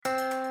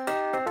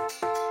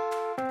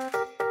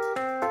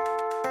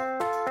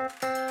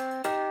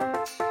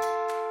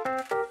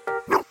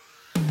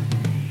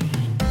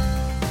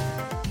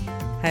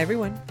Hi,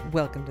 everyone.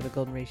 Welcome to the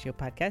Golden Ratio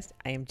Podcast.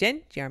 I am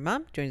Jen, GR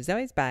Mom, joined as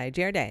always by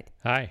GR Dad.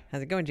 Hi.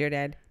 How's it going, GR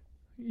Dad?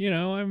 You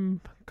know,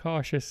 I'm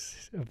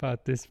cautious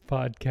about this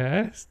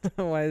podcast.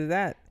 Why is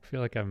that? I feel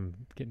like I'm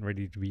getting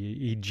ready to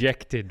be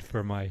ejected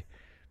for my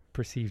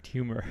perceived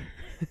humor.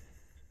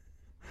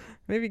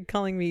 Maybe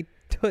calling me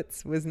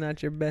Toots was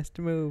not your best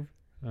move.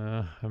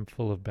 I'm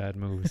full of bad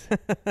moves.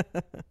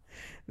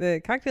 The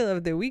cocktail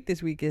of the week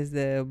this week is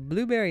the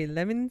Blueberry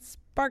Lemon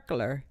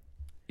Sparkler.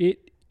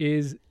 It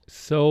is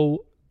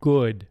so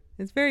good.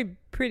 It's very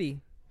pretty,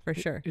 for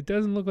sure. It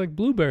doesn't look like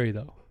blueberry,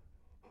 though.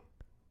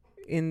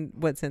 In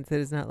what sense? That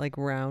it's not like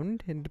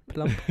round and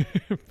plump?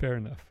 Fair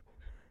enough.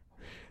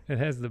 It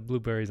has the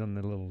blueberries on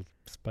the little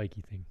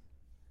spiky thing.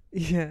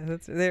 Yeah,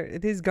 that's there.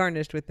 It is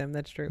garnished with them.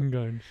 That's true.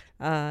 Garnish.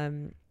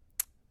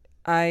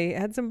 I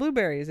had some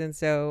blueberries, and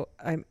so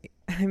I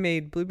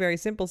made blueberry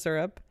simple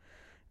syrup,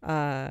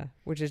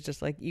 which is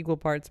just like equal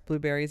parts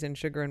blueberries and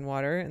sugar and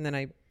water, and then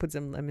I put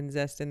some lemon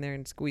zest in there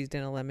and squeezed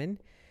in a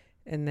lemon,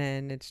 and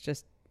then it's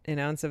just an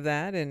ounce of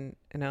that and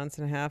an ounce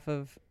and a half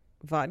of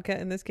vodka.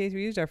 In this case,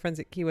 we used our friends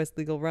at Key West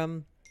Legal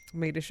Rum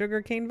made a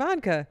sugar cane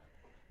vodka,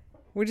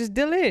 which is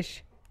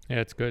delish. Yeah,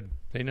 it's good.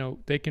 They know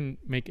they can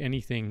make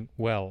anything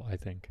well, I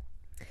think.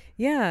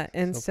 Yeah,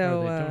 and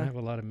so they don't have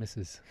a lot of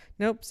misses.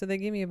 Nope. So they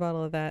gave me a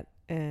bottle of that,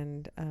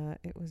 and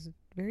it was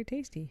very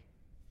tasty.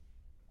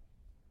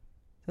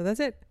 So that's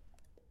it.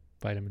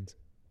 Vitamins.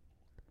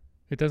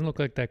 It doesn't look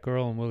like that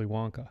girl in Willy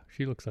Wonka.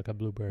 She looks like a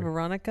blueberry.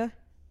 Veronica.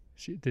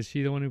 Is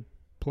she the one who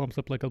plumps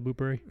up like a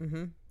blueberry?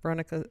 Mm-hmm.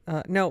 Veronica.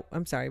 No,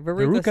 I'm sorry.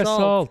 Veruca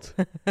Salt.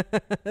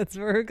 It's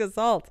Veruca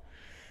Salt.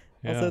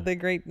 Yeah. Also the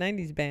great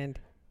 90s band.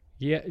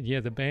 Yeah.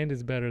 The band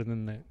is better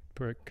than the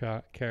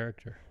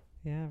character.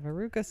 Yeah,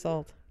 Veruca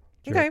Salt.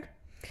 Jerk.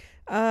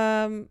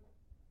 Okay.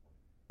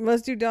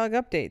 Let's do dog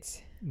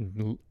updates.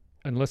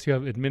 Unless you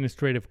have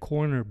administrative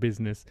corner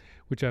business,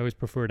 which I always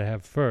prefer to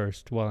have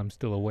first while I'm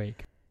still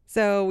awake.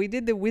 So we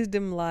did the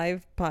Wisdom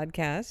Live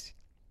podcast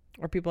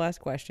where people ask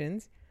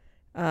questions.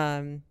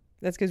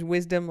 That's because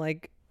Wisdom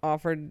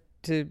offered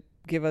to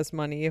give us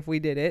money if we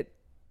did it.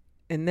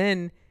 And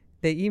then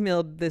they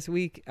emailed this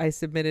week. I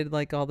submitted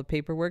all the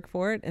paperwork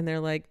for it. And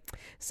they're like,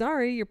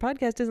 sorry, your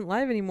podcast isn't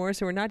live anymore,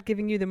 so we're not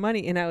giving you the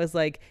money. And I was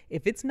like,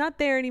 if it's not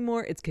there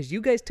anymore, it's because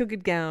you guys took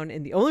it down.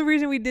 And the only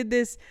reason we did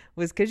this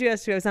was because you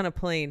asked me. I was on a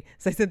plane.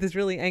 So I sent this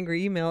really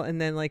angry email. And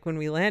then when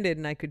we landed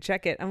and I could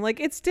check it, I'm like,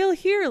 it's still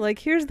here.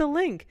 Here's the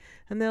link.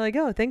 And they're like,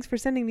 oh, thanks for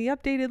sending the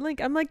updated link.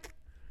 I'm like,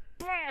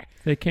 bah!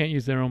 They can't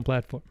use their own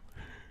platform.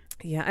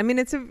 Yeah. I mean,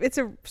 it's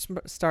a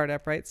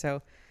startup, right?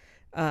 So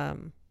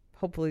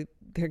hopefully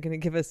they're going to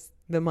give us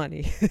the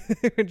money,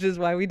 which is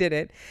why we did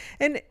it.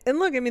 And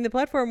look, I mean, the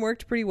platform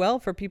worked pretty well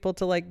for people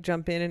to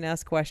jump in and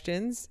ask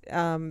questions.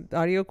 The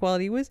audio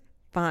quality was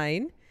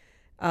fine.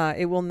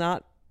 It will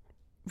not,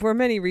 for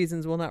many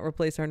reasons, will not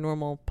replace our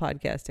normal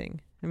podcasting.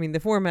 I mean, the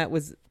format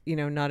was,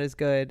 not as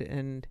good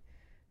and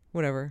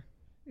whatever.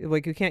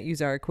 You can't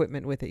use our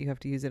equipment with it. You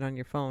have to use it on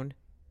your phone.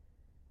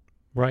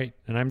 Right.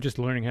 And I'm just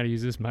learning how to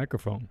use this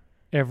microphone.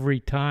 Every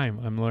time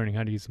I'm learning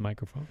how to use the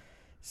microphone.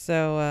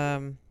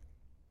 So,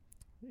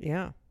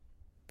 yeah.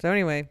 So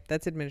anyway,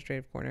 that's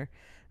Administrative Corner.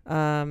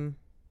 I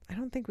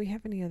don't think we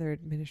have any other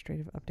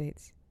administrative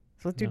updates.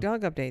 So let's do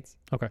dog updates.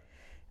 Okay.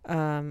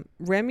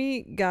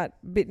 Remy got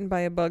bitten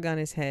by a bug on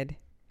his head.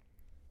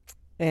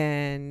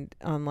 And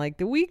on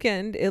the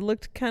weekend, it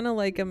looked kind of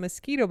like a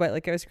mosquito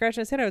bite. I was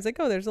scratching his head. I was like,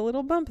 oh, there's a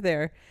little bump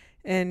there.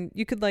 And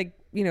you could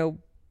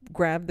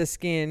grab the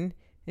skin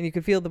and you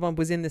could feel the bump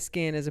was in the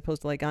skin as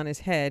opposed to on his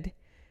head.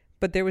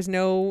 But there was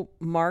no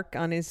mark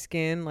on his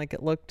skin.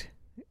 It looked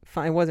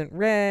fine. It wasn't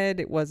red.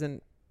 It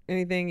wasn't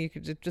anything. You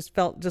could just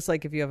felt just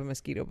like if you have a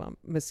mosquito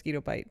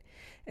bite.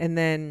 And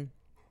then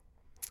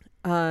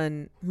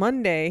on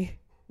Monday,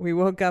 we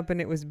woke up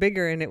and it was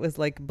bigger and it was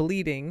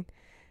bleeding.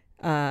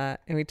 And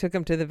we took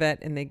him to the vet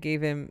and they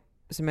gave him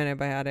some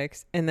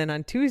antibiotics. And then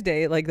on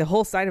Tuesday, the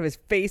whole side of his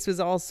face was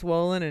all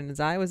swollen and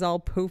his eye was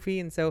all poofy.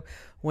 And so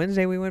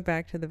Wednesday we went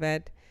back to the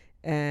vet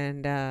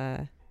and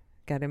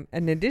got him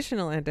an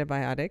additional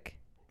antibiotic.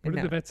 What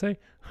did the vet say?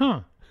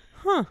 Huh.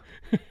 I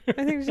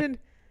think we said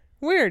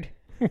weird.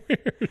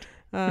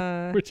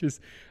 Which is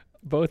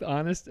both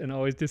honest and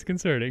always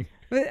disconcerting.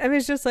 But I mean,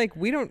 it's just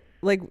we don't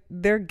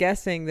they're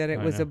guessing that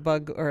it was a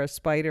bug or a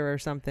spider or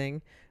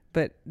something,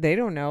 but they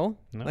don't know.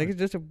 No. It's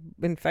just an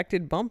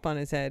infected bump on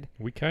his head.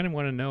 We kind of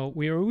want to know.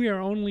 We are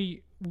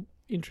only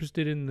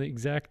interested in the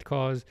exact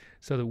cause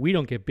so that we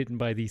don't get bitten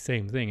by the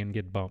same thing and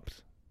get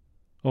bumps.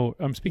 Oh,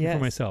 I'm speaking for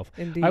myself.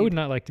 Indeed. I would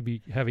not like to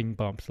be having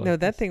bumps like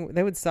that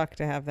that would suck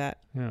to have that.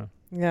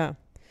 Yeah.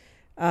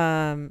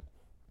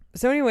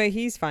 So anyway,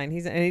 he's fine.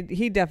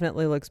 He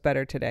definitely looks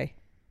better today.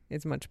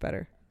 It's much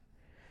better.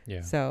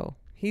 Yeah. So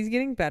he's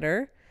getting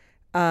better.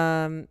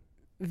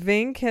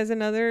 Vink has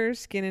another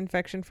skin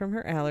infection from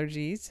her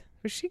allergies,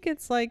 which she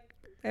gets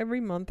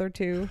every month or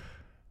two.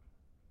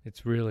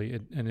 It's really,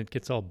 and it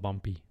gets all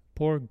bumpy.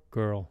 Poor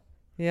girl.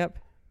 Yep.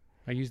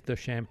 I used the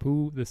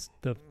shampoo,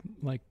 the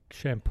like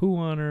shampoo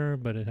on her,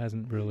 but it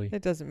hasn't really.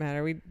 It doesn't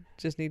matter. We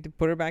just need to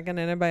put her back on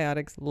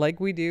antibiotics like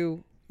we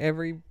do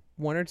every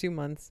 1 or 2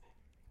 months.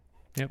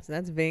 Yep. So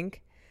that's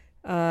Vink.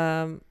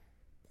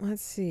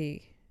 Let's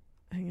see.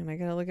 Hang on, I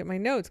gotta look at my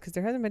notes because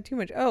there hasn't been too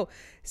much. Oh,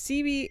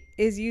 CB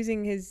is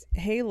using his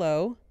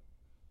Halo.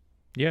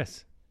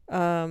 Yes.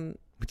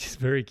 Which is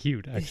very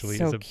cute, actually.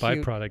 So as a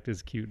cute. byproduct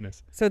is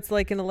cuteness. So it's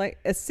like a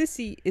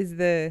Sissy is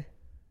the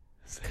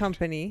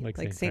company,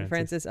 like St.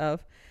 Francis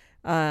of.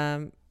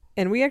 And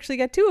we actually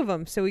got 2 of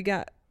them. So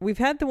we've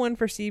had the one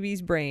for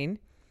CB's brain.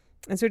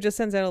 And so it just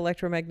sends out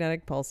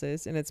electromagnetic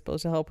pulses, and it's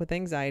supposed to help with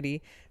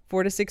anxiety.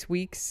 4 to 6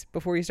 weeks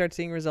before you start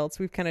seeing results.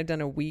 We've kind of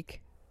done a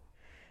week.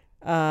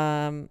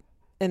 And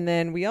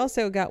then we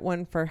also got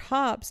one for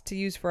Hops to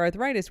use for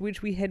arthritis,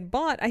 which we had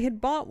bought. I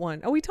had bought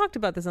one. Oh, we talked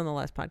about this on the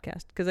last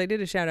podcast because I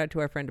did a shout out to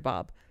our friend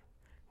Bob.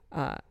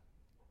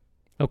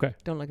 Okay.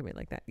 Don't look at me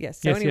like that. Yes.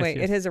 So anyway,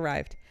 yes. It has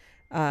arrived.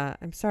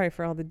 I'm sorry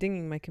for all the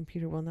dinging. My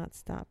computer will not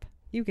stop.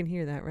 You can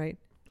hear that, right?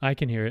 I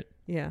can hear it.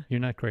 Yeah.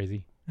 You're not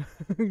crazy.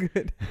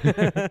 Good.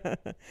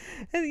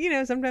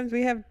 And, sometimes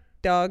we have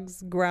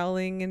dogs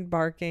growling and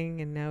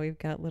barking, and now we've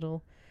got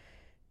little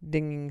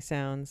dinging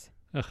sounds.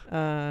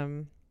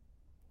 Ugh.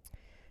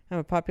 I'm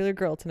a popular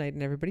girl tonight,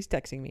 and everybody's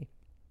texting me.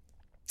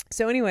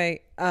 So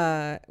anyway,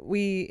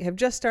 we have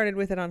just started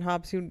with it on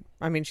Hobbs.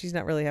 She's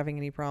not really having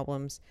any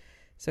problems,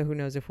 so who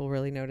knows if we'll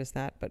really notice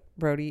that. But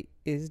Brody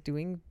is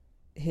doing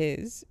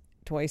his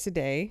twice a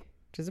day,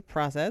 which is a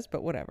process,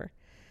 but whatever.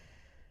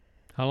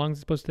 How long is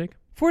it supposed to take?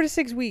 4 to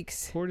 6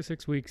 weeks. 4 to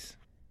 6 weeks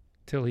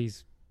till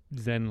he's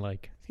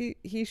zen-like.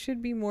 He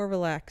should be more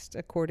relaxed,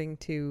 according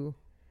to...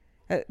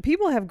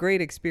 people have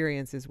great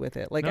experiences with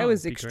it. Like, I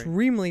was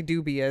extremely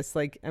dubious.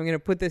 Like, I'm going to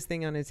put this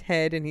thing on his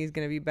head and he's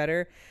going to be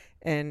better.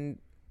 And,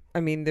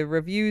 the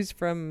reviews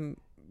from,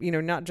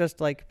 not just,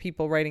 like,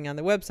 people writing on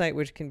the website,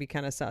 which can be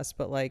kind of sus,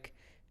 but, like,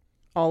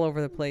 all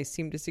over the place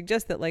seem to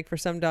suggest that, like, for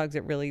some dogs,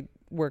 it really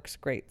works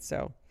great.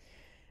 So...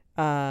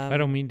 I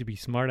don't mean to be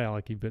smart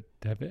alecky, but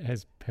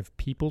have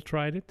people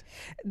tried it?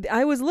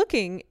 I was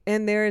looking,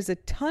 and there is a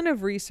ton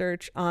of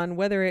research on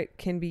whether it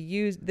can be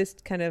used. This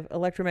kind of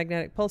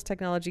electromagnetic pulse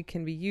technology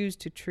can be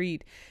used to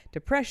treat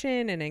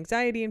depression and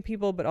anxiety in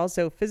people, but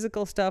also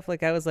physical stuff.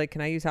 Like, I was like,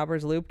 can I use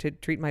Hopper's Loop to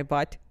treat my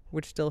butt,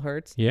 which still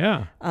hurts?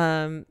 Yeah.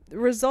 The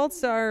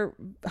results are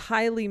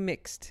highly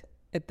mixed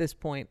at this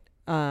point.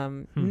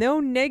 No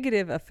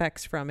negative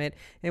effects from it.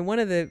 And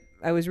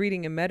I was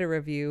reading a meta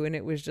review, and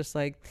it was just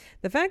like,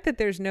 the fact that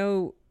there's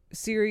no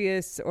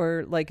serious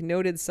or like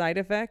noted side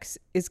effects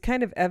is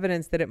kind of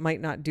evidence that it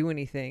might not do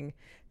anything,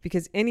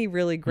 because any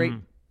really great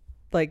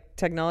like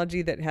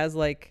technology that has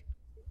like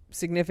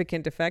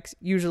significant effects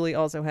usually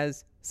also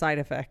has side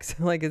effects.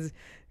 Like,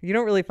 you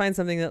don't really find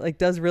something that like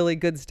does really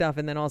good stuff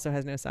and then also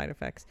has no side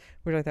effects,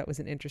 which I thought was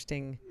an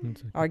interesting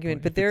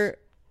argument. But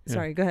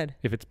sorry, go ahead.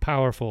 If it's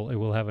powerful, it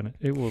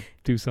will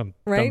do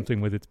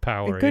something with its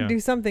power. It could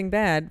do something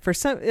bad for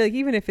some, like,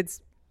 even if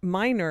it's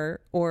minor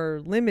or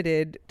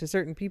limited to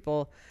certain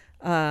people.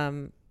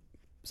 So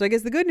I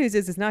guess the good news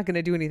is it's not going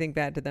to do anything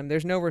bad to them.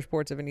 There's no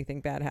reports of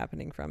anything bad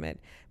happening from it.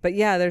 But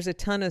yeah, there's a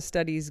ton of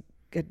studies.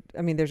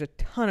 There's a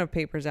ton of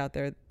papers out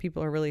there.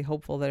 People are really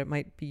hopeful that it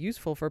might be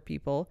useful for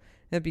people.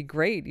 It'd be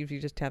great if you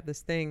just have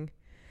this thing.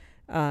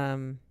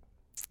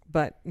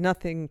 But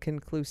nothing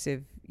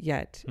conclusive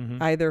yet,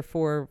 either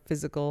for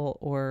physical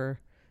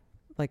or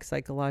like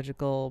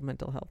psychological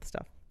mental health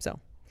stuff. So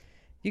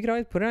you could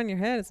always put it on your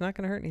head. It's not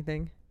going to hurt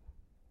anything.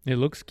 It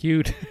looks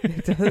cute.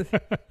 It does.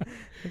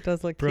 It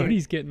does look cute.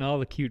 Brody's getting all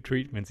the cute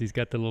treatments. He's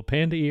got the little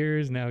panda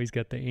ears. Now he's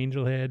got the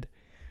angel head.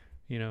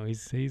 He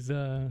does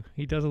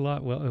a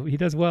lot well. He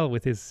does well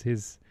with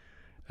his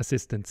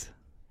assistants.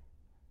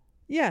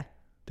 Yeah.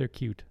 They're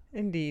cute.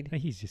 Indeed.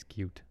 He's just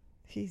cute.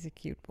 He's a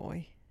cute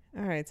boy.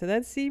 All right, so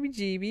that's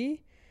CBGB.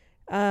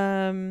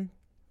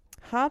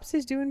 Hops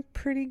is doing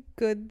pretty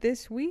good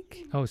this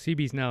week. Oh,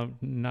 CB's now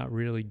not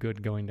really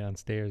good going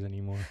downstairs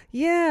anymore.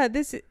 Yeah,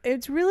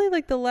 it's really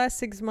like the last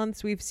 6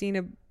 months we've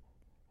seen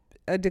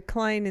a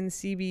decline in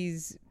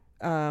CB's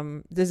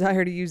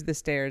desire to use the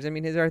stairs.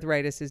 His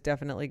arthritis has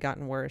definitely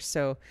gotten worse.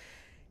 So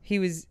he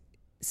was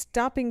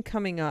stopping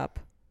coming up.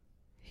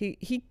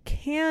 He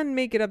can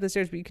make it up the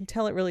stairs, but you can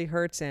tell it really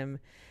hurts him.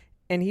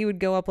 And he would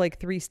go up like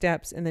 3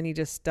 steps and then he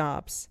just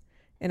stops.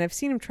 And I've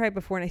seen him try it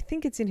before, and I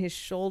think it's in his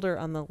shoulder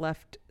on the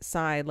left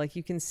side. Like,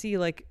 you can see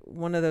like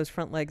one of those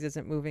front legs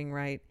isn't moving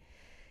right.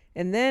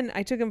 And then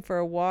I took him for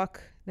a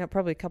walk, now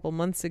probably a couple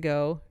months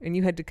ago, and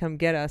you had to come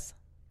get us.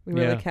 We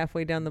were like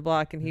halfway down the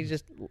block, and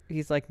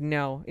he's like,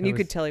 no. And you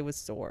could tell he was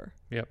sore.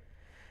 Yep.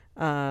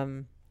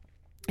 And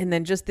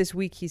then just this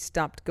week, he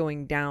stopped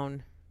going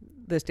down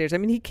the stairs.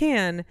 He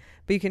can,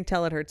 but you can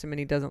tell it hurts him and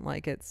he doesn't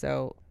like it.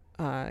 So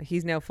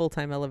he's now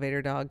full-time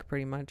elevator dog,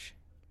 pretty much.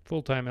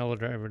 Full-time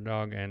elevator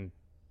dog and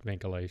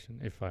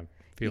ventilation, if I'm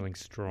feeling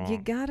strong. You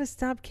gotta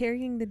stop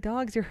carrying the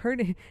dogs. You're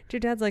hurting.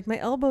 Your dad's like, my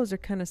elbows are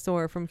kind of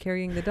sore from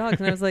carrying the dogs.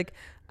 And I was like,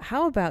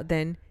 how about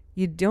then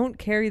you don't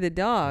carry the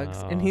dogs.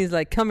 And he's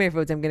like, come here,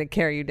 Foods. I'm going to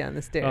carry you down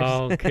the stairs.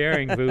 Oh,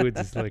 carrying Foods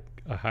is like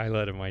a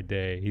highlight of my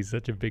day. He's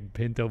such a big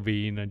pinto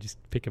bean. I just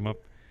pick him up,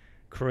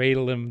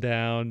 cradle him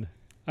down.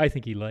 I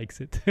think he likes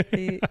it.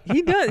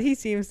 He does. He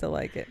seems to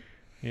like it.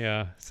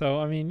 Yeah. So,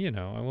 I mean,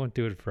 I won't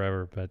do it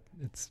forever, but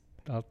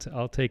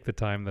I'll take the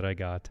time that I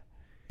got.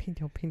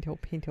 Pinto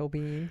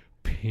bean.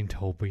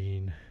 Pinto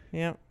bean.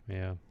 Yep.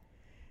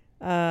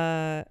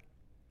 Yeah.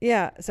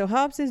 Yeah. So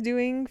Hops is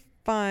doing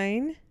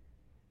fine.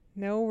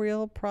 No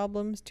real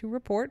problems to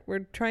report.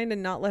 We're trying to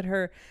not let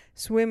her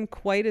swim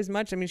quite as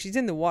much. I mean, she's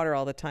in the water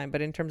all the time,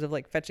 but in terms of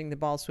like fetching the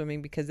ball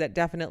swimming, because that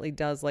definitely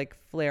does like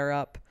flare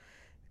up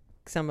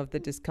some of the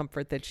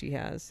discomfort that she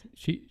has.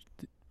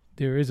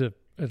 There is at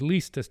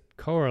least a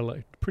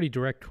pretty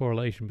direct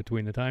correlation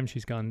between the time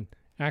she's gone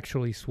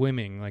actually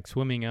swimming, like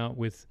swimming out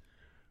with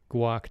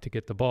Guac to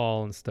get the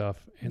ball and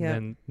stuff, and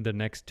then the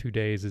next 2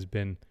 days has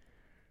been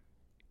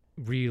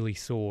really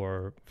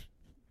sore,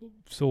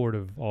 sort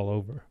of all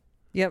over.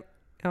 Yep.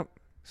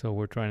 So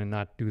we're trying to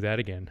not do that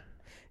again.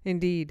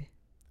 Indeed.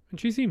 And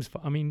she seems,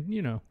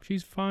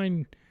 she's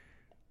fine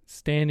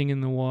standing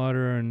in the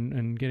water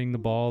and getting the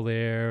ball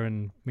there,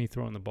 and me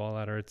throwing the ball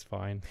at her, it's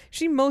fine.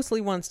 She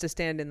mostly wants to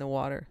stand in the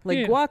water.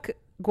 Like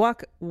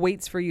Guac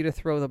waits for you to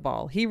throw the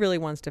ball. He really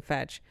wants to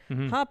fetch.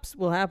 Mm-hmm. Hops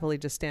will happily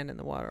just stand in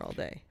the water all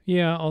day.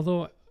 Yeah,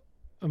 although,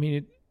 I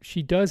mean,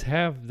 she does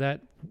have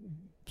that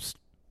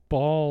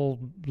ball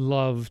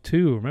love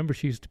too. Remember,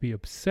 she used to be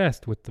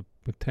obsessed with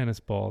tennis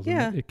balls.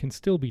 Yeah. And it can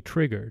still be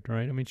triggered,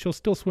 right? I mean, she'll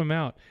still swim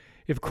out.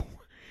 If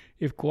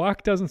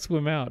Guac doesn't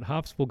swim out,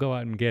 Hops will go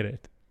out and get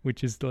it,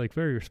 which is like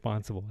very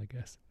responsible, I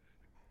guess.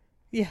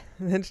 Yeah,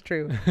 that's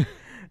true.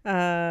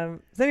 So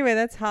anyway,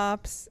 that's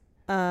Hops.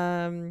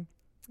 Guac,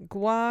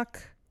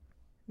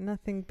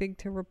 nothing big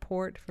to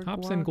report for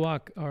Hops Guac. and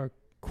Guac are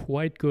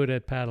quite good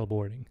at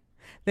paddleboarding.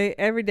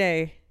 Every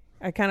day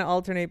I kind of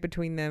alternate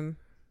between them.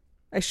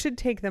 I should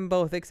take them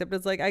both, except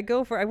it's like I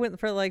went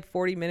for like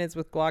 40 minutes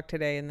with Guac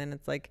today, and then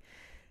it's like,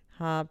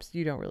 Hops,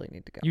 you don't really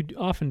need to go. You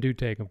often do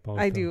take them both.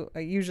 I do. I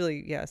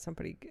usually,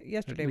 somebody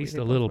yesterday. At least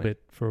a little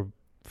bit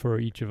for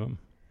each of them.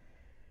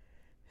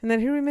 And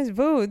then who do we miss?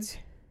 Vodes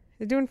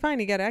is doing fine.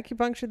 He got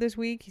acupuncture this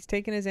week. He's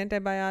taking his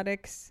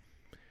antibiotics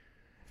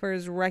for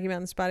his Rocky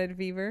Mountain spotted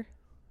fever.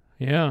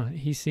 Yeah,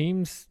 he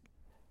seems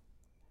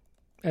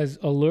as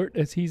alert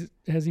as he's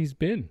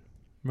been.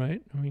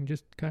 Right? I mean,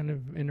 just kind of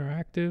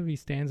interactive. He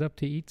stands up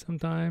to eat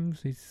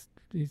sometimes. He's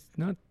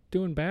not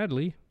doing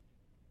badly.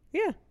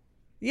 Yeah.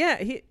 Yeah.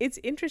 It's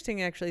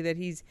interesting, actually, that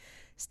he's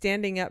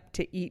standing up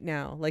to eat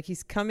now. Like,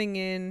 he's coming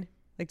in.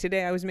 Like,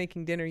 today I was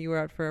making dinner. You were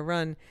out for a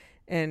run.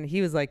 And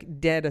he was,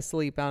 like, dead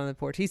asleep out on the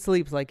porch. He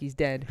sleeps like he's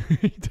dead.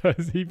 He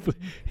does.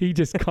 He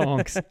just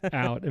conks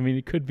out. I mean,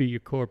 it could be a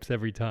corpse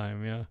every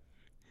time.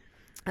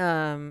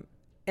 Yeah.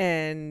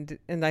 And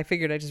I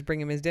figured I'd just bring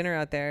him his dinner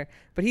out there.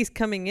 But he's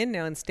coming in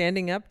now and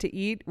standing up to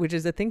eat, which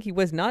is a thing he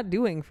was not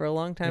doing for a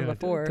long time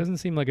before. It doesn't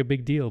seem like a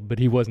big deal, but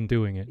he wasn't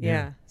doing it.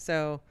 Yeah.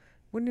 So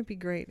wouldn't it be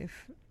great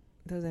if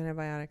those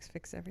antibiotics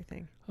fix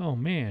everything? Oh,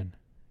 man.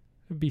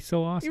 It'd be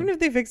so awesome. Even if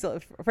they fix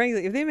it,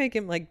 frankly, if they make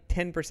him like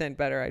 10%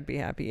 better, I'd be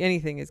happy.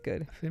 Anything is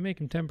good. If they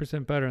make him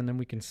 10% better, and then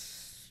we can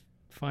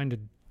find a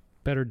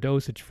better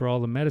dosage for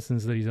all the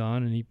medicines that he's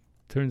on, and he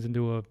turns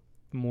into a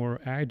more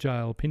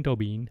agile pinto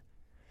bean.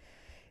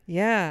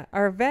 Yeah.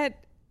 Our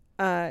vet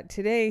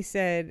today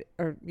said,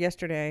 or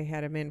yesterday I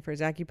had him in for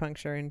his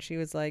acupuncture, and she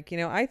was like,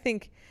 I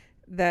think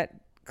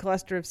that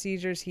cluster of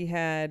seizures he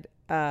had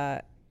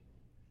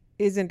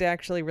isn't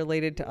actually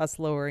related to us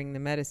lowering the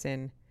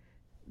medicine,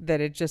 that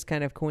it's just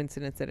kind of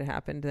coincidence that it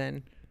happened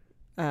then.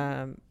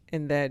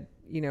 And that,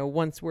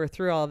 once we're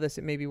through all of this,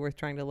 it may be worth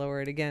trying to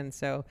lower it again.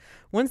 So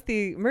once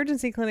the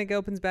emergency clinic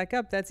opens back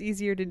up, that's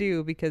easier to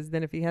do, because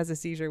then if he has a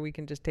seizure, we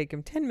can just take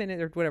him 10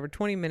 minutes or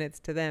 20 minutes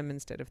to them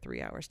instead of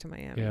 3 hours to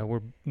Miami. Yeah,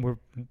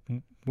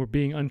 we're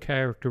being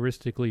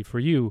uncharacteristically, for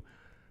you,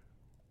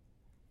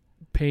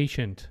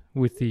 patient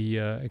with the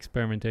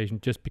experimentation,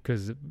 just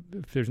because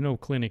if there's no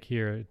clinic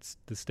here,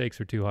 the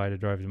stakes are too high to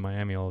drive to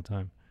Miami all the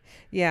time.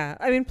 Yeah.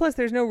 I mean, plus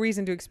there's no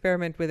reason to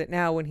experiment with it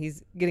now when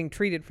he's getting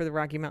treated for the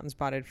Rocky Mountain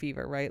spotted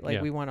fever, right?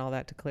 Like, we want all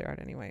that to clear out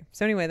anyway.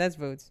 So anyway, that's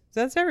Vodes. So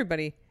that's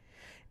everybody.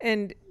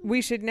 And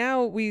we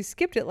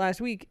skipped it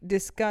last week,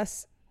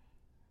 discuss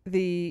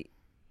the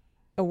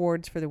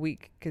awards for the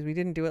week, because we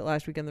didn't do it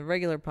last week on the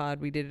regular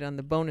pod. We did it on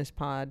the bonus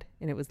pod,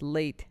 and it was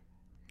late.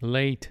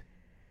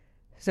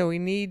 So we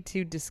need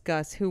to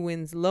discuss who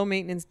wins low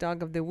maintenance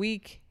dog of the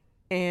week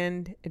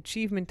and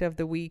achievement of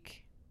the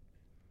week.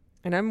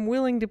 And I'm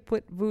willing to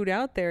put Vood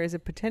out there as a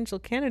potential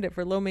candidate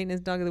for low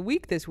maintenance dog of the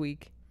week this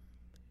week.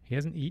 He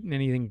hasn't eaten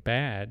anything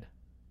bad.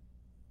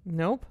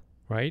 Nope.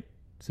 Right?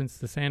 Since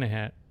the Santa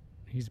hat,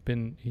 he's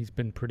been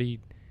pretty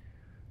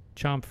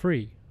chomp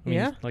free. I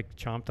mean, he's like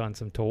chomped on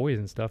some toys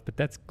and stuff, but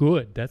that's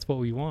good. That's what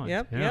we want.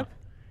 Yep.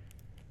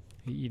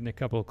 He eaten a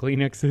couple of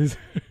Kleenexes,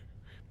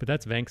 but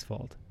that's Venk's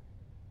fault.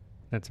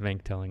 That's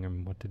Venk telling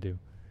him what to do.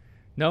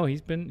 No,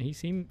 he's been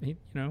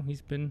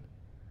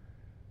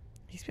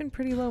He's been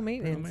pretty low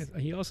maintenance.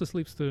 He also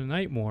sleeps through the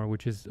night more,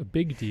 which is a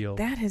big deal.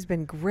 That has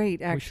been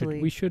great, actually.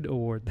 We should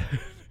award that.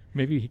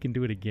 Maybe he can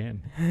do it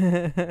again.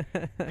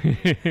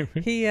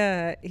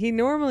 He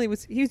normally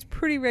he was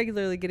pretty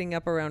regularly getting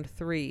up around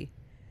 3,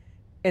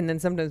 and then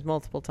sometimes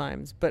multiple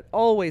times, but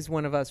always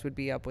one of us would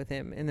be up with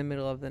him in the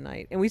middle of the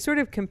night. And we sort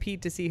of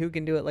compete to see who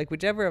can do it. Like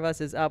whichever of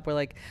us is up, we're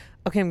like,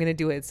 okay, I'm going to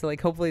do it. So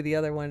like hopefully the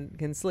other one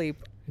can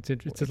sleep. It's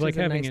like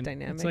having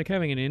it's like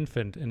having an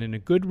infant, and in a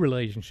good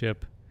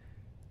relationship,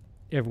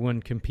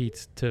 everyone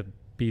competes to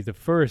be the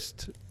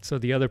first so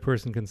the other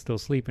person can still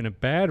sleep. In a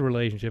bad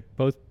relationship,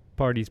 both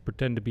parties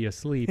pretend to be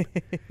asleep,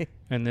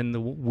 and then the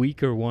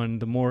weaker one,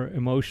 the more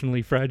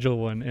emotionally fragile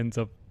one, ends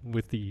up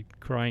with the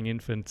crying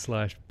infant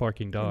 /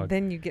 barking dog. And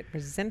then you get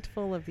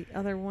resentful of the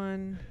other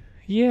one.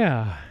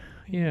 Yeah.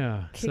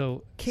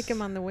 Kick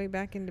him on the way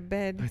back into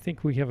bed. I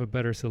think we have a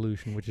better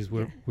solution, which is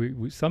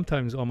we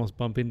sometimes almost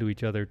bump into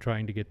each other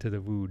trying to get to the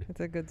food.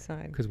 That's a good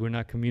sign. Because we're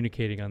not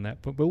communicating on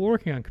that, but we're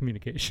working on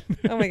communication.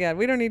 Oh my God,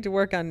 we don't need to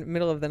work on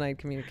middle of the night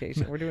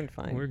communication. We're doing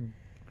fine. We're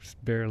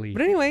just barely.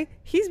 But anyway,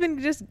 he's been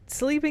just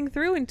sleeping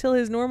through until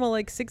his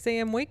normal 6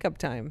 a.m. wake up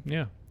time.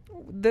 Yeah.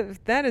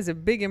 That is a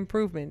big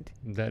improvement.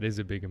 That is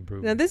a big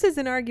improvement. Now, this is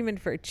an argument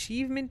for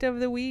achievement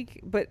of the week,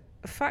 but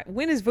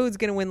when is Vood's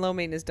going to win low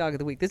maintenance dog of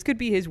the week? This could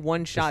be his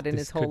one shot in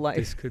his whole life.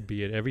 This could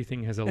be it.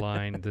 Everything has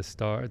aligned.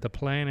 The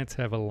planets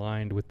have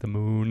aligned with the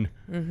moon.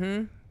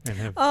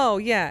 Mm-hmm. Oh,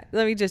 yeah.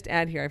 Let me just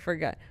add here. I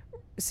forgot.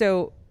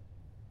 So,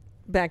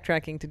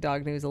 backtracking to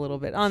dog news a little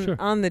bit.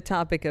 On the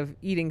topic of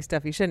eating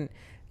stuff you shouldn't.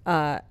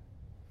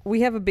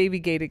 We have a baby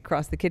gate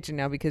across the kitchen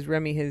now because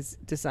Remy has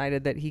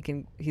decided that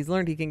he's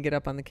learned he can get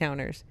up on the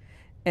counters.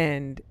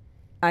 And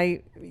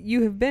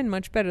you have been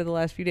much better the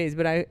last few days,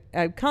 but I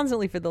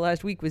constantly for the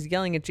last week was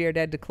yelling at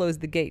Dad to close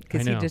the gate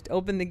because he'd just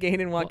open the gate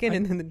and walk in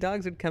and then the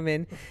dogs would come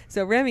in.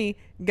 So Remy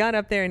got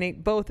up there and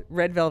ate both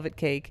red velvet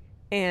cake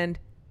and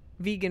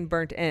vegan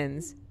burnt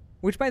ends,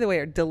 which by the way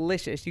are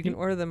delicious. You can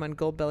order them on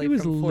Goldbelly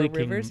from Four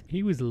Rivers.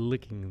 He was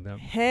licking them.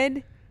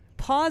 Head,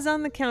 paws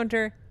on the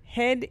counter,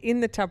 head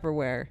in the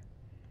Tupperware.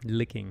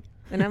 Licking.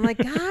 And I'm like,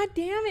 God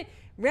damn it.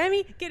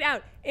 Remy, get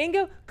out.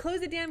 Ingo, close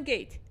the damn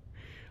gate.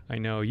 I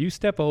know. You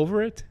step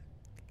over it.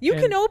 You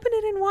can open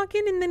it and walk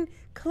in and then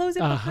close it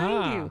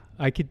behind you.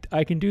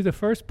 I can do the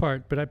first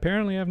part, but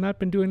apparently I've not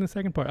been doing the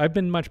second part. I've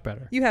been much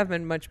better. You have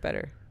been much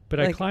better. But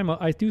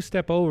I do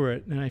step over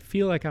it, and I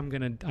feel like I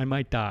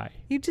might die.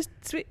 You just,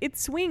 it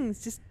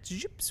swings. Just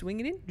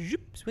swing it in,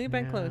 swing it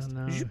back closed.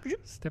 No.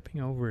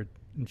 Stepping over it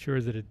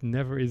ensures that it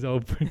never is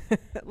open.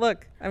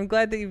 Look, I'm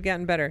glad that you've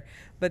gotten better,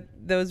 but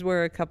those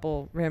were a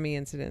couple Remy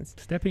incidents.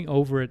 Stepping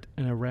over it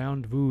and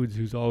around Voods,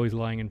 who's always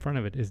lying in front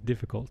of it, is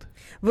difficult.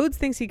 Voods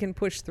thinks he can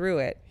push through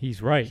it.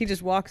 He's right. He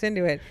just walks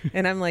into it,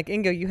 and I'm like,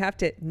 Ingo, you have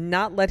to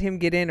not let him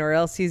get in, or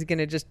else he's going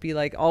to just be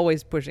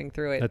always pushing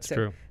through it. That's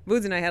true.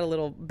 Voods and I had a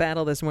little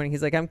battle this morning.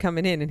 He's like, I'm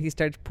coming in, and he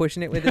starts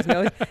pushing it with his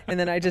nose, and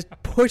then I just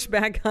push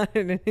back on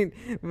it, and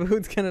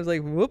Voods kind of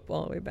whoop,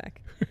 all the way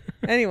back.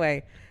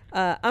 Anyway,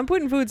 I'm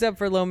putting Voods up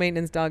for low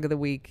maintenance dog of the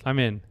week. I'm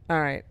in.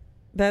 All right.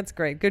 That's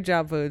great. Good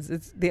job, Voods.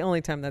 It's the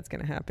only time that's going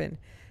to happen.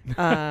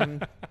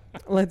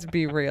 Let's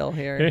be real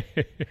here.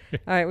 All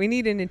right. We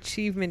need an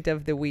achievement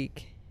of the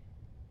week.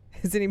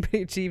 Has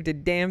anybody achieved a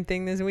damn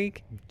thing this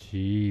week?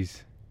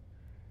 Jeez.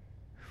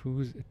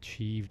 Who's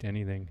achieved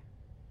anything?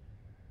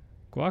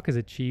 Guac has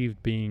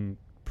achieved being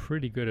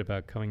pretty good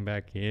about coming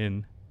back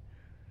in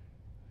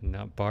and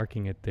not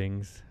barking at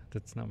things.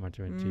 That's not much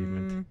of an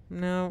achievement.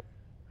 No.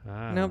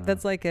 Nope.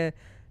 That's like a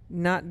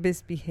not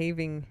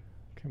misbehaving.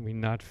 Can we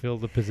not fill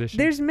the position?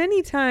 There's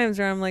many times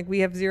where I'm like, we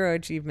have 0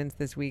 achievements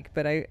this week,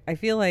 but I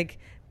feel like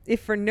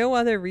if for no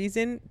other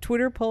reason,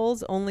 Twitter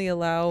polls only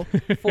allow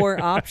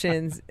 4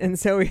 options, and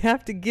so we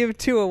have to give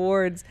 2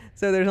 awards,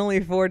 so there's only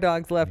 4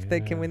 dogs left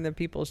that can win the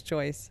People's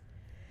Choice.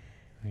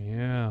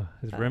 Yeah.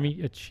 Has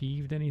Remy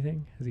achieved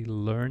anything? Has he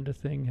learned a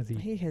thing?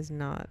 He has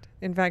not.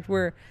 In fact,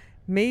 we're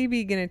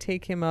maybe going to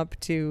take him up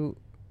to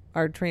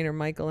our trainer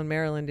Michael in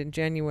Maryland in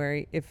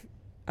January if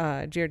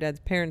Dad's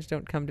parents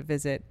don't come to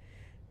visit,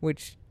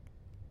 which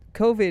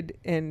COVID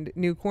and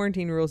new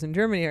quarantine rules in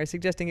Germany are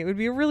suggesting it would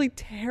be a really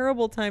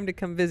terrible time to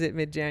come visit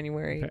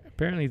mid-January.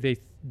 Apparently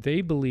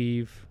they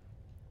believe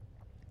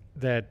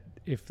that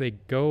if they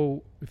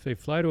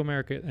fly to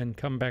America and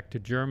come back to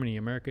Germany,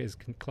 America is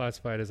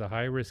classified as a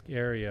high-risk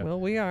area. Well,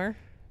 we are.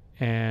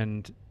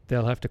 And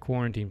they'll have to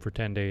quarantine for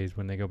 10 days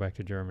when they go back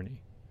to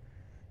Germany.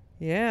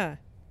 Yeah.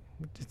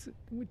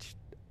 Which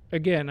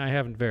again, I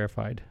haven't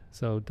verified.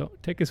 So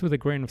don't take us with a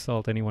grain of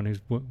salt, anyone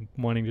who's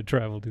wanting to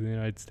travel to the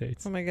United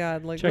States. Oh, my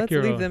God. Let's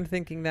leave them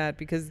thinking that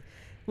because,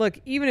 look,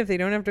 even if they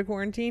don't have to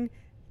quarantine,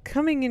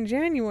 coming in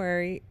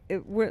January,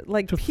 we're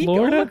peak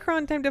Florida?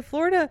 Omicron time to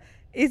Florida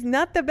is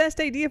not the best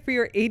idea for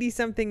your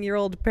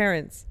 80-something-year-old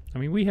parents. I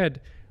mean,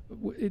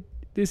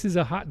 this is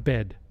a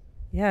hotbed.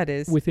 Yeah, it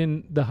is.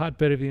 Within the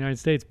hotbed of the United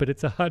States, but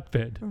it's a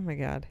hotbed. Oh, my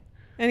God.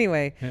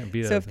 Anyway,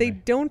 so if they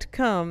don't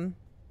come,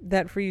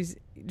 that frees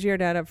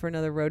Dad up for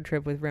another road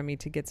trip with Remy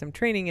to get some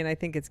training, and I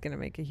think it's going to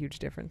make a huge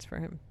difference for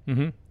him.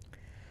 Mm-hmm.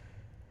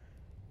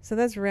 So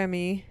that's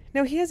Remy.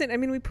 No, he hasn't. I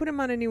mean, we put him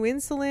on a new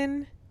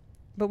insulin,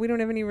 but we don't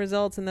have any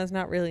results, and that's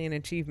not really an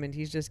achievement.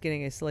 He's just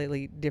getting a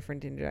slightly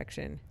different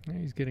injection. Yeah,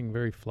 he's getting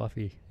very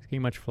fluffy. He's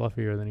getting much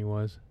fluffier than he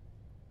was.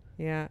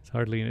 Yeah. It's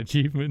hardly an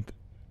achievement.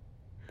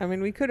 I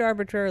mean, we could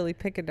arbitrarily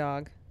pick a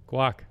dog.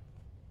 Guac.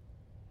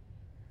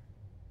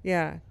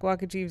 Yeah.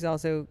 Guac achieves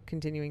also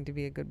continuing to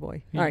be a good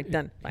boy. All right,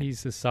 done. Bye.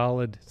 He's a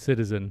solid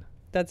citizen.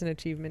 That's an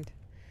achievement.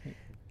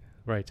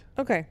 Right.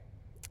 Okay.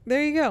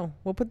 There you go.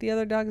 We'll put the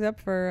other dogs up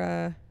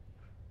for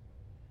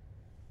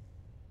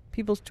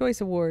People's Choice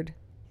Award.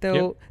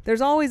 Though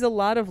there's always a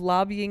lot of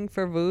lobbying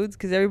for Voods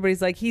because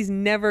everybody's like, he's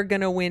never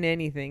going to win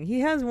anything. He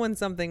has won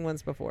something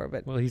once before,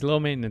 but... Well, he's low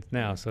maintenance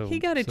now, so... He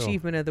got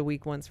Achievement of the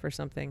Week once for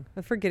something.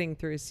 For getting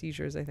through his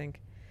seizures, I think.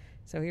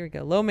 So here we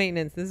go. Low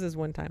maintenance. This is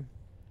one time.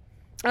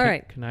 All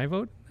right. Can I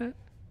vote that?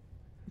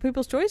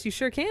 People's Choice? You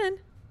sure can.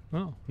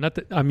 Oh, not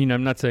that... I mean,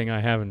 I'm not saying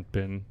I haven't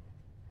been,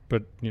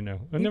 but,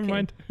 never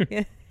mind.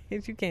 Yeah,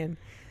 yes, you can.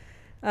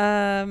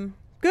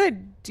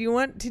 Good. Do you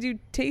want to do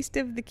Taste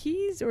of the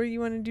Keys or you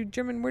want to do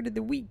German Word of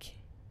the Week?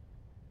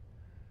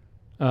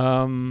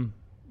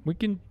 We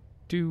can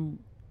do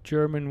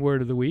German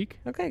Word of the Week.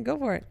 Okay, go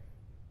for it.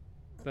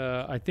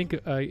 I think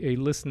a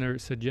listener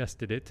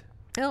suggested it.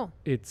 Oh.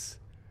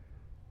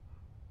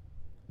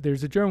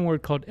 There's a German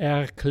word called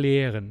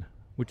erklären,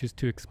 which is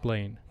to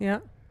explain. Yeah.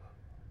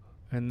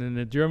 And then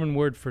the German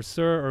word for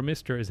sir or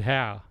mister is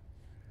Herr.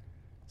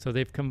 So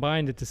they've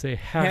combined it to say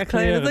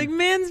erklären. It's like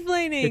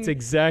mansplaining. It's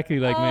exactly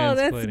like mansplaining. Oh,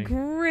 that's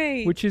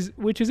great. Which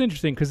is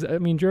interesting because I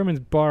mean Germans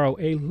borrow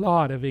a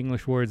lot of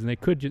English words and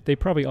they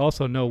probably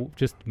also know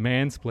just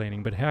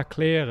mansplaining, but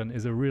erklären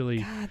is a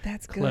really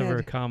that's clever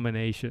good.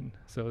 combination.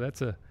 So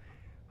that's a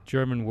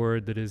German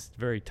word that is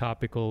very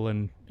topical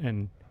and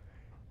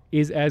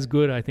is as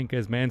good I think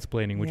as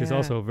mansplaining, which is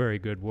also a very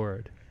good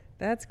word.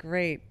 That's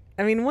great.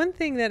 I mean, one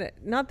thing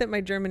that not that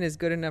my German is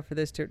good enough for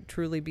this to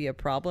truly be a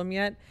problem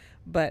yet,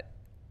 but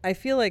I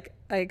feel like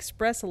I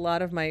express a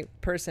lot of my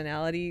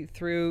personality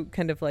through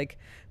kind of like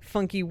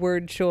funky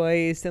word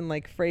choice and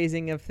like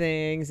phrasing of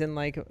things and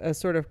like a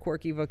sort of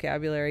quirky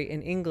vocabulary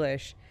in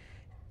English.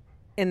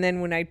 And then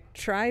when I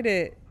try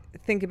to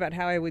think about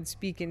how I would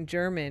speak in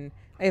German,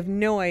 I have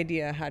no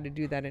idea how to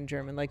do that in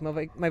German. Like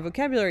my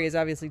vocabulary is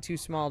obviously too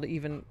small to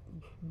even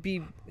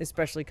be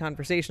especially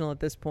conversational at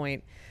this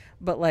point.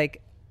 But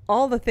like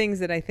all the things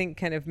that I think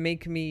kind of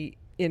make me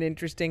an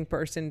interesting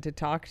person to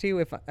talk to,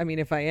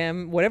 if I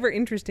am, whatever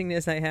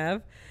interestingness I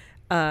have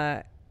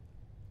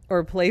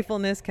or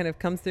playfulness kind of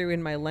comes through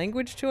in my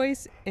language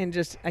choice, and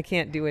just I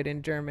can't do it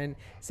in German.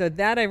 So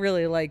that I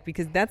really like,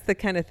 because that's the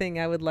kind of thing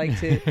I would like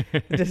to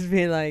just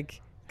be like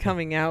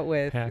coming out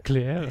with.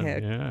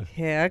 Erklären,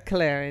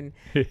 Erklären.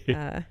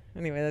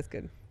 Anyway, that's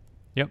good.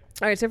 Yep.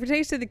 All right, so for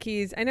Taste of the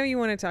Keys, I know you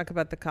want to talk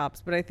about the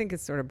cops, but I think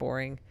it's sort of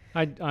boring.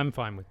 I'm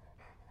fine with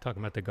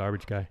talking about the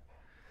garbage guy.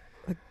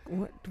 Like,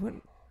 what?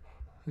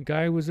 The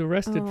guy was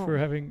arrested for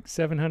having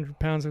 700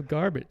 pounds of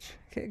garbage.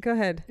 Okay, go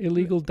ahead.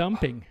 Illegal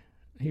dumping.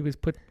 He was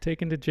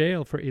taken to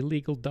jail for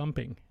illegal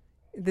dumping.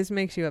 This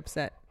makes you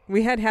upset.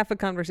 We had half a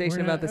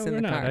conversation about this in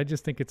the car. I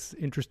just think it's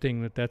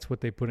interesting that that's what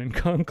they put in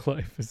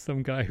Conclave, is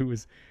some guy who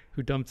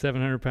dumped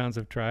 700 pounds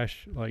of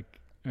trash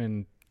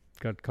and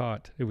got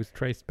caught. It was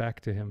traced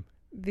back to him.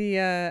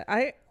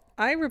 I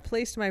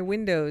replaced my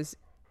windows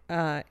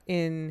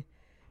in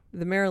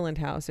the Maryland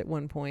house at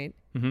one point,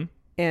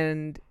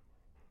 and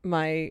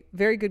my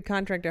very good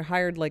contractor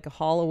hired like a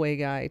haul away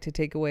guy to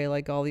take away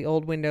like all the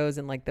old windows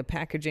and like the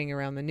packaging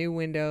around the new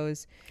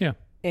windows. Yeah.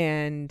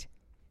 And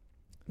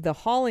the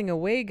hauling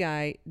away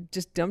guy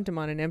just dumped him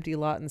on an empty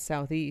lot in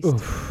Southeast.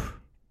 Oof.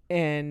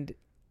 And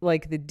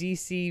like the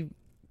DC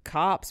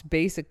cops,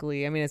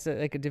 basically, I mean, it's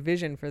like a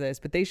division for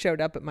this, but they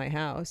showed up at my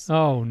house.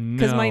 Oh no.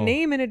 Because my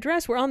name and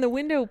address were on the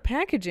window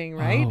packaging,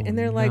 right? Oh, and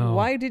they're like, no.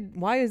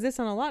 why is this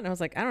on a lot? And I was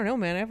like, I don't know,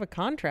 man. I have a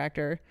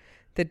contractor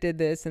that did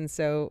this. And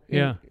so,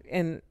 yeah.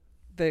 And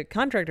the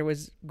contractor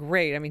was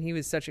great. I mean, he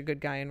was such a good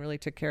guy and really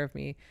took care of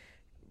me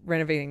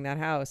renovating that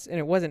house. And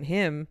it wasn't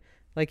him.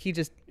 Like, he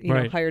just, you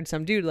know, hired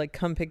some dude to like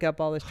come pick up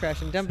all this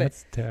trash and dump it.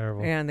 That's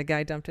terrible. And the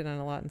guy dumped it on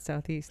a lot in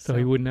Southeast. So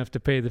he wouldn't have to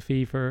pay the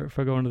fee for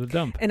going to the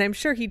dump. And I'm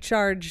sure he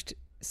charged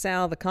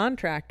Sal, the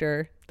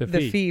contractor,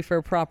 the fee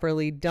for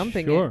properly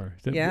dumping it. Sure.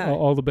 Yeah.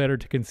 All the better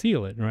to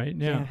conceal it, right?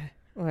 Yeah.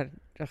 What?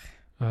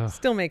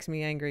 Still makes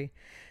me angry.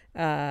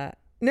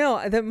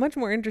 No, the much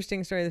more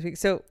interesting story this week.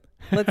 So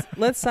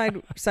let's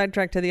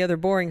sidetrack to the other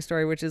boring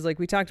story, which is like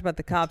we talked about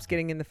the cops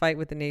getting in the fight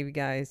with the Navy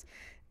guys,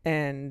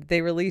 and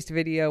they released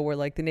video where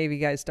like the Navy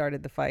guys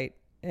started the fight,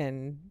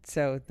 and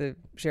so the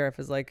sheriff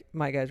is like,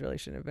 my guys really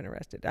shouldn't have been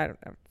arrested. I don't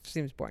know.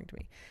 Seems boring to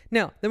me.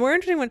 No, the more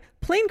interesting one,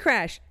 plane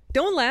crash.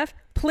 Don't laugh.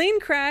 Plane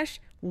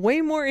crash.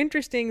 Way more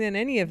interesting than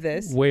any of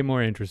this. Way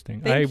more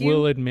interesting. I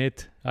will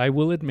admit, I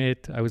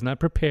was not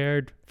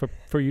prepared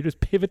for you to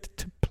pivot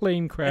to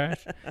plane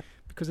crash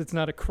because it's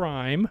not a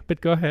crime,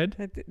 but go ahead.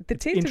 The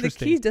Taste of the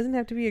Keys doesn't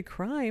have to be a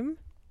crime.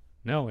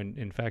 No,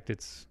 in fact,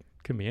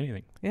 can be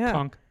anything.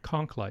 Yeah.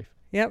 Conk life.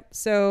 Yep.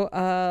 So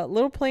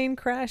little plane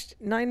crashed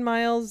 9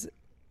 miles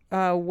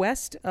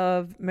west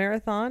of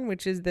Marathon,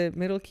 which is the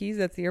Middle Keys.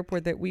 That's the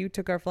airport that we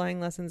took our flying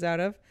lessons out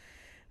of.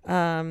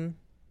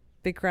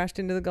 They crashed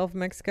into the Gulf of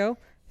Mexico.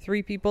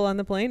 3 people on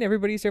the plane.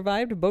 Everybody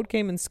survived. A boat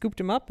came and scooped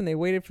them up, and they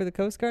waited for the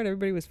Coast Guard.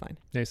 Everybody was fine.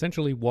 They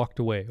essentially walked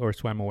away or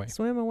swam away.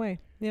 Swam away.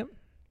 Yep.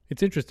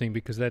 It's interesting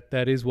because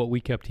that is what we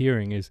kept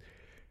hearing is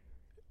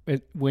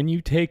when you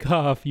take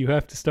off, you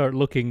have to start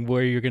looking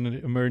where you're going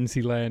to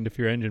emergency land if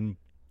your engine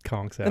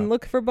conks out. And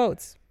look for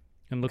boats.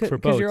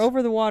 Because you're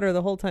over the water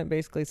the whole time,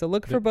 basically. So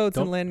look for boats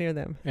and land near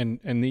them. And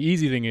the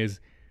easy thing is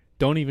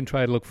don't even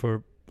try to look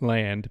for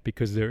land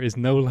because there is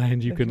no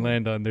land you can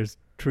land on. There's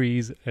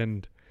trees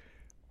and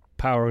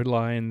power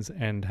lines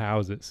and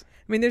houses.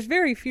 I mean, there's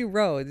very few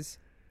roads.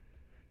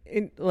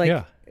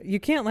 You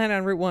can't land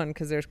on Route 1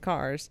 because there's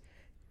cars.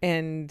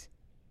 And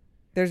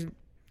there's a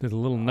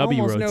little nubby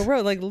almost roads. No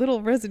road, like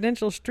little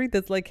residential street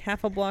that's like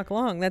half a block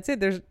long. That's it.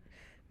 There's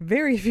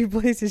very few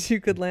places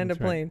you could land a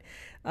plane.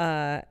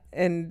 Right.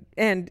 And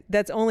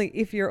that's only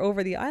if you're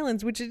over the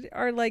islands, which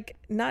are like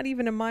not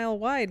even a mile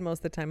wide most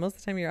of the time. Most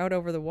of the time you're out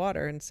over the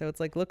water. And so it's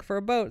like, look for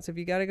a boat. So if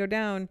you got to go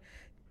down,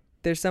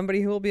 there's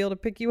somebody who will be able to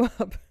pick you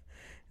up.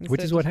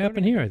 Which is what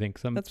happened here, I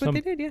think. That's what they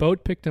did, yeah.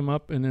 Boat picked him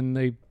up, and then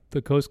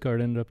the Coast Guard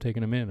ended up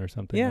taking him in or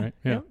something, right?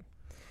 Yeah. Yep.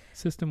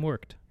 System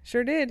worked.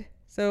 Sure did.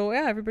 So,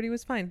 yeah, everybody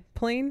was fine.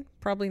 Plane,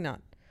 probably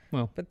not.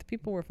 Well. But the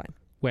people were fine.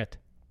 Wet.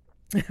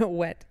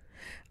 Wet.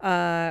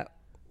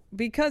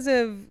 Because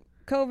of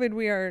COVID,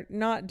 we are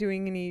not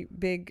doing any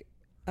big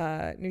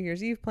New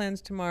Year's Eve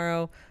plans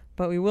tomorrow,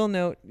 but we will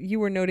note,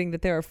 you were noting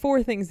that there are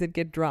 4 things that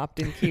get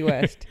dropped in Key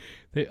West.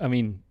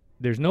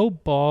 There's no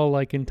ball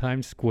like in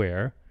Times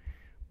Square.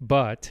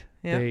 But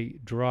they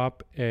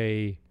drop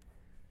a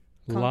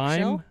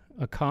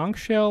conch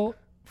shell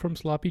from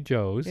Sloppy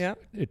Joe's. Yeah.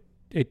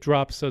 It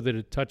drops so that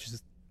it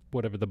touches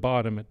whatever the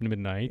bottom at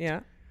midnight.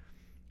 Yeah.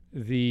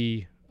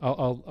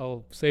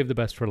 I'll save the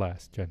best for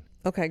last, Jen.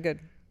 Okay, good.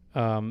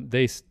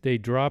 They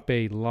drop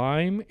a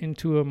lime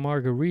into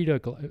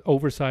a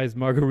oversized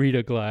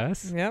margarita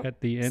glass at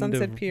the end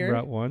Sunset of Pier.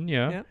 Route 1.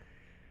 Yeah.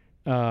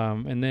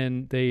 And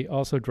then they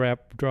also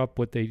drop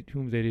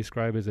whom they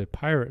describe as a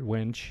pirate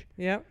winch.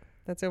 Yep.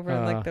 That's over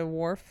in like the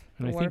wharf.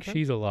 And I think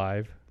she's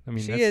alive. I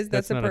mean,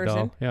 that's not a person.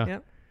 A doll. Yeah.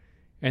 Yep.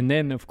 And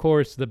then, of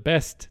course, the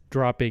best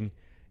dropping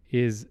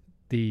is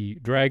the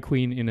drag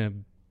queen in a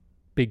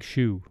big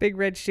shoe. Big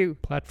red shoe.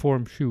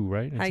 Platform shoe,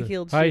 right?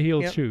 High-heeled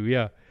shoe,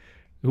 yeah.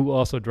 Who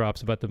also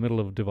drops about the middle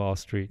of Duval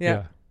Street.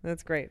 Yeah.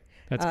 That's great.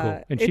 That's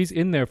cool. And she's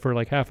in there for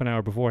like half an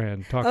hour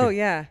beforehand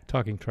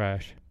talking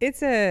trash.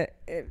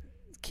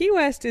 Key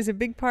West is a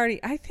big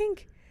party. I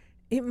think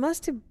it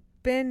must have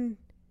been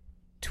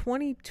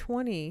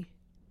 2020.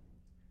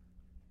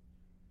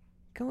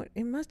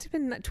 It must have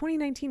been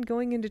 2019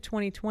 going into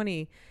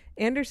 2020.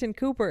 Anderson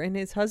Cooper and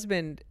his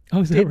husband. Oh,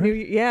 is that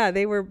right?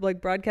 They were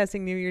like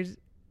broadcasting New Year's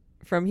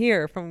from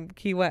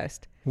Key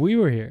West. We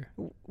were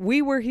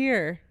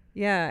here.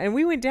 Yeah, and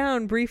we went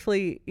down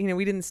briefly.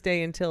 We didn't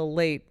stay until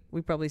late.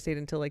 We probably stayed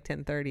until like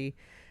 10:30.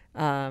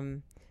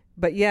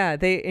 But yeah,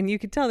 you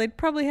could tell they'd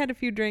probably had a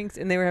few drinks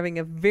and they were having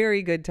a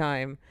very good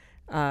time.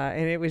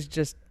 And it was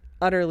just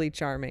utterly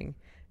charming.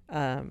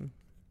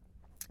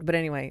 But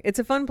anyway, it's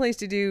a fun place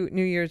to do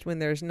New Year's when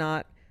there's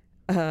not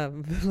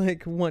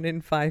like 1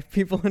 in 5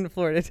 people in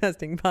Florida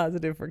testing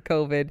positive for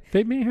COVID.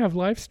 They may have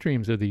live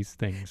streams of these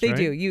things. They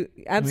do. You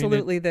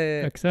absolutely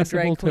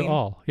accessible the drag to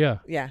all. Yeah.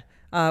 Yeah.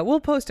 We'll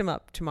post them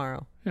up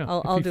tomorrow. Yeah.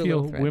 I'll do a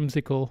little thread.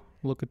 Whimsical,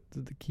 look at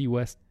the Key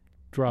West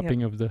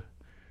dropping of the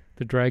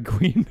drag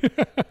queen.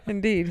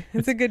 Indeed,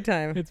 it's a good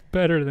time. It's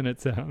better than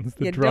it sounds.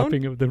 The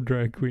dropping of the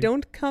drag queen.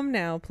 Don't come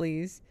now,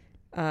 please.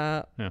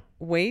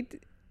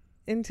 Wait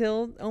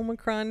until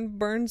Omicron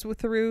burns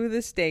through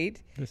the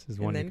state. This is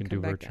one you can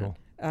do virtual.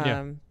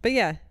 But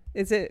yeah,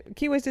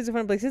 Key West is a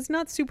fun place. It's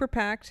not super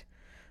packed.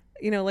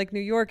 Like New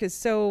York is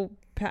so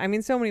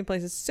many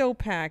places so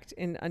packed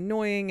and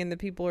annoying, and the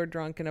people are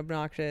drunk and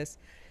obnoxious.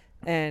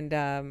 And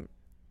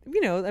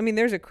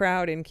there's a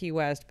crowd in Key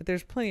West, but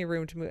there's plenty of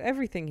room to move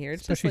everything here.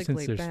 It's especially just like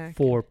since laid there's back.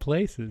 4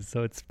 places,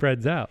 so it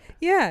spreads out.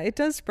 Yeah, it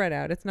does spread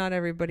out. It's not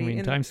everybody.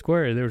 In Times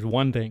Square, there's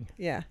one thing.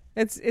 Yeah,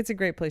 it's a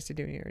great place to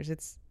do New Year's.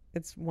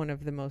 It's one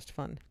of the most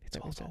fun. It's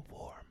also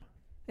warm.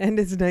 And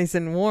it's nice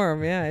and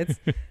warm. Yeah, it's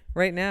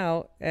right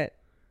now at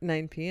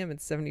 9 p.m.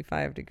 It's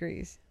 75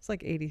 degrees. It's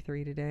like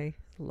 83 today.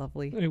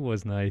 Lovely. It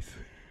was nice.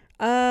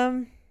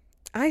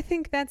 I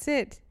think that's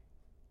it.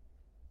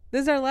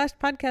 This is our last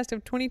podcast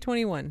of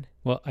 2021.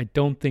 Well, I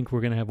don't think we're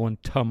going to have one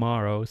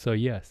tomorrow. So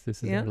yes,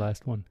 this is our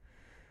last one.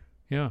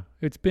 Yeah.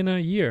 It's been a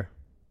year.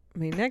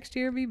 Next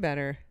year be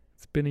better.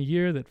 It's been a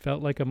year that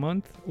felt like a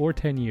month or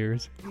 10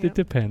 years. Yep. It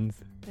depends.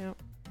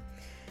 Yep.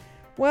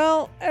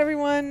 Well,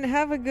 everyone,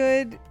 have a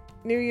good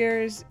New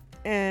Year's.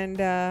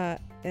 And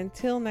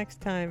until next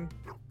time,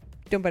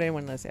 don't bite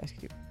anyone unless they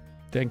ask you.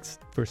 Thanks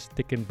for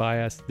sticking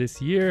by us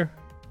this year.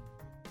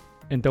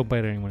 And don't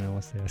bite anyone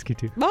unless they ask you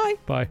to. Bye.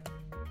 Bye.